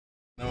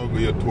I'll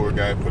be a tour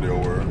guide for the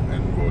hour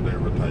and go there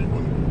every time you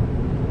want to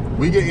go.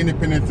 We get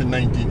independence in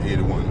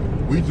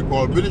 1981. We used to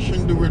call British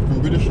Honduras. From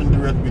British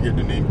Honduras, we get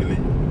the name Belize.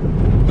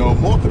 Now,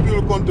 most of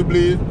people come to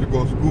Belize to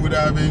go scuba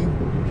diving,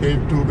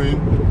 cave tubing,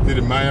 see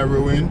the Maya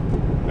ruin,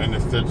 and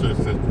etc.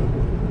 etc.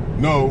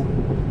 No,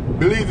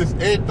 Belize is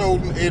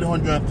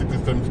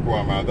 8,867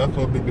 square miles. That's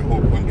how big the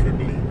whole country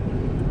Belize.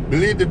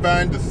 Belize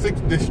divided into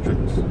 6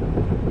 districts,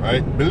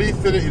 right? Belize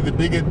City is the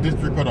biggest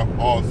district out of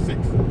all 6.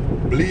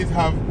 Belize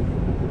have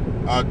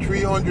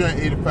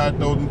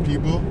 385,000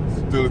 people,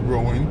 still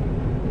growing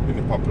in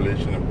the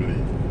population of Belize,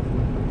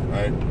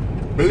 right?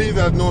 Belize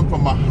is known for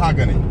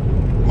mahogany.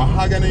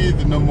 Mahogany is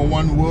the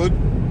 #1 wood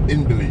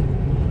in Belize,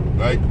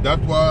 right?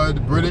 That's why the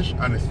British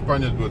and the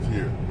Spaniards was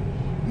here.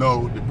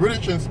 Now, the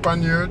British and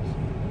Spaniards,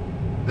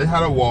 they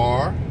had a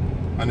war,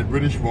 and the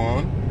British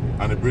won,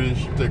 and the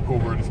British take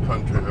over this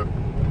country,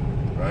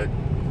 right?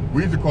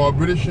 We used to call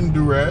British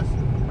Honduras,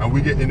 and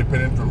we get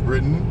independence from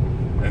Britain,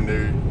 and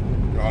they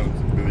call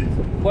it Belize.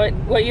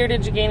 What year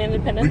did you gain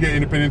independence? We get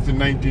independence in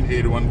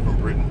 1981 from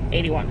Britain.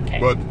 81, okay.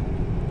 But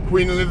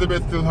Queen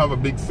Elizabeth still have a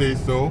big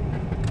say-so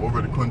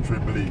over the country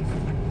Belize.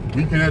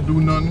 We cannot do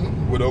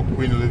nothing without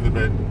Queen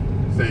Elizabeth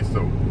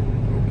say-so,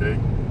 okay?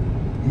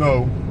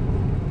 No.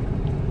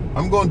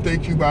 I'm going to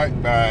take you back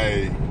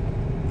by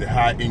the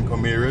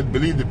high-income areas.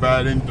 Belize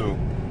divided into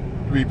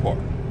 3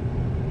 parts.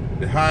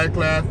 The high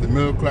class, the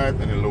middle class,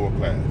 and the lower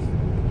class.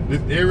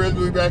 This area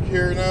we back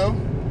here now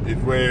is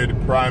where the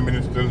Prime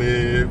Minister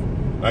lives.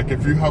 Like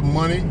if you have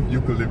money, you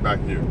could live back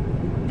here.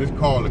 This is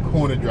called the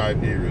corner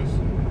drive areas.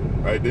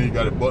 Right then you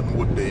got a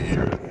Buttonwood Bay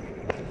area,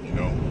 you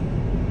know.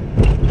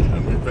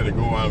 And we better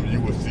go on, you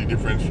will see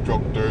different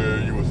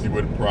structures, you will see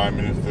where the Prime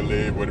Minister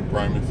lives, where the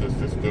Prime Minister's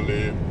sister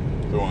lives,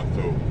 so on,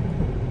 so.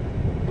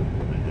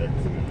 Big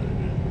accident right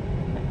there.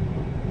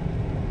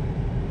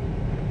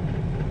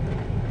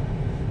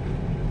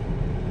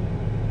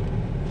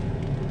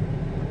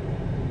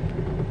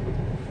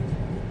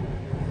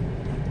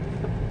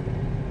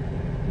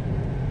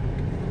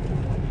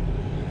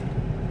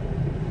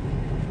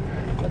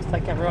 Looks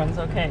like everyone's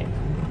okay.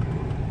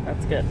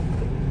 That's good.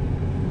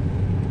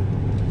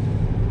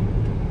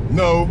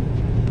 No,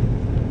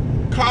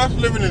 cost of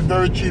living is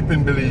very cheap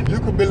in Belize. You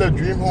could build a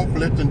dream home for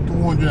less than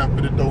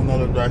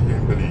 $250,000 right here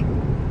in Belize,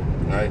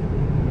 right?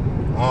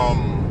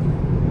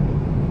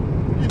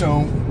 You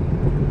know,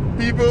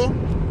 people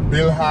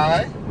build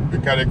high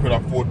because they could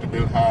afford to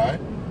build high.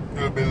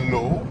 People build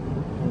low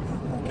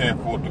who can't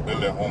afford to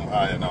build their home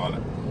high and all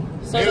that.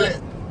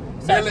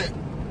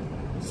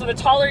 So the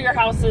taller your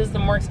house is, the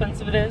more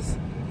expensive it is?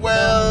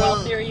 Well, the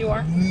wealthier you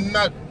are?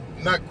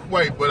 Not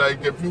quite, but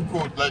like if you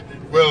could, like,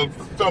 well,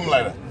 something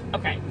like that.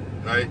 Okay.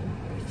 Right?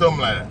 Something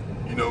like that.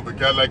 You know,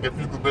 because like if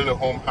you could build a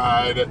home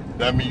high,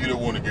 that means you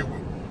don't want to get wet.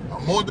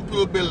 Most of the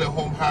people build a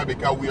home high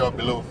because we are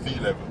below sea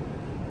level.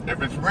 If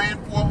it's rain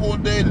for a whole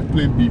day, this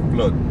place be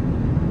flood.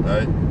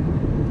 Right?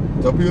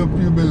 So people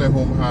build a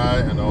home high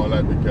and all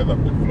that because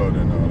of the flood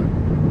and all that.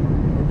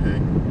 Okay?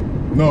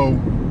 No.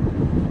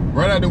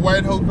 Right at the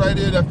White House right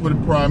there, that's where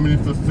the Prime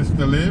Minister's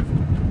sister lives.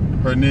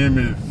 Her name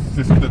is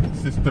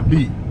Sister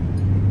B.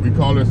 We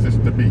call her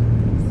Sister B.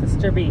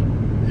 Sister B.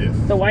 Yes.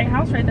 The White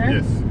House right there?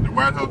 Yes, the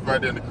White House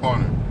right there in the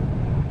corner.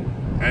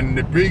 And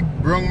the big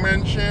brown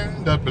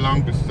mansion, that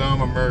belonged to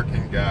some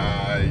American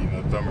guy, you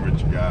know, some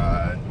rich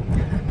guy.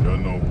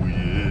 Don't know who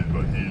he is,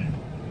 but he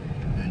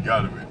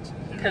got it rich.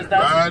 He was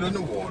right on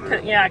the water.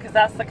 Yeah, because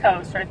that's the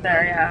coast right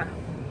there, yeah.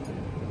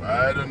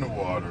 Right on the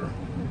water.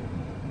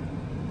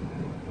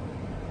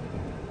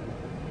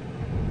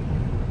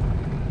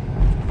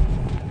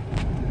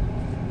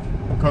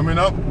 Coming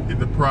up is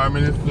the Prime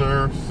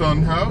Minister's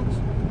son house,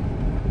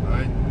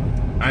 right?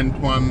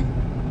 Antoine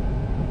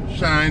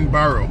Shine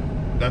Barrow.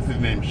 That's his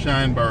name,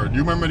 Shine Barrow. Do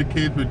you remember the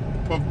case with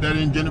Puff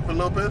Daddy and Jennifer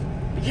Lopez?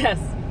 Yes.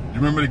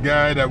 You remember the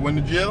guy that went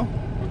to jail?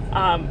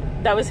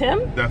 That was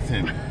him? That's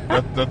him.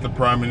 That's the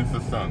Prime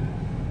Minister's son.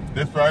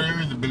 This right here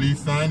is the Belize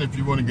sign. If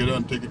you want to get out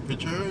and take a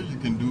picture, you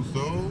can do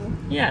so.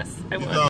 Yes, I would.